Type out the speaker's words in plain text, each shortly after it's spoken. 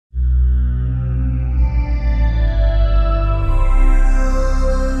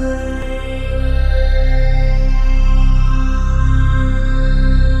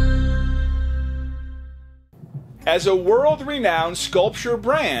As a world-renowned sculpture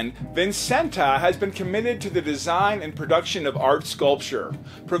brand, Vincentaa has been committed to the design and production of art sculpture,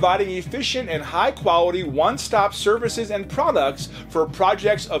 providing efficient and high-quality one-stop services and products for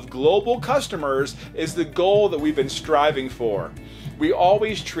projects of global customers is the goal that we've been striving for. We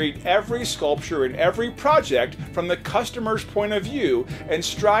always treat every sculpture and every project from the customer's point of view and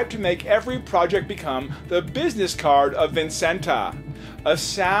strive to make every project become the business card of Vincentaa. A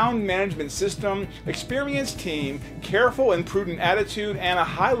sound management system, experienced team, careful and prudent attitude, and a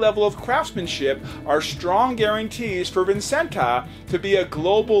high level of craftsmanship are strong guarantees for Vincentaa to be a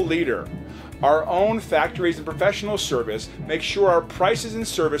global leader. Our own factories and professional service make sure our prices and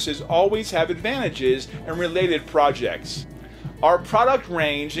services always have advantages in related projects. Our product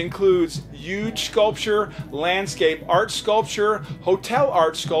range includes huge sculpture, landscape art sculpture, hotel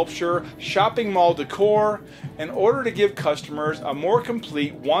art sculpture, shopping mall decor. In order to give customers a more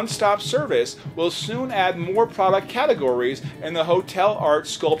complete one-stop service, we'll soon add more product categories in the hotel art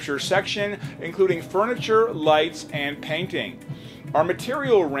sculpture section, including furniture, lights, and painting. Our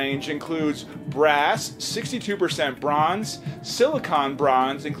material range includes brass, 62% bronze, silicon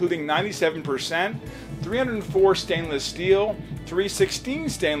bronze, including 97%, 304 stainless steel, 316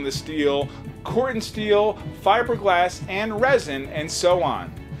 stainless steel, corten steel, fiberglass, and resin, and so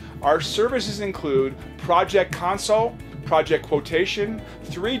on. Our services include project consult, project quotation,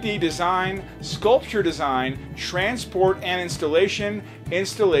 3D design, sculpture design, transport and installation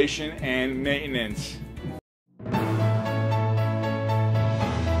and maintenance.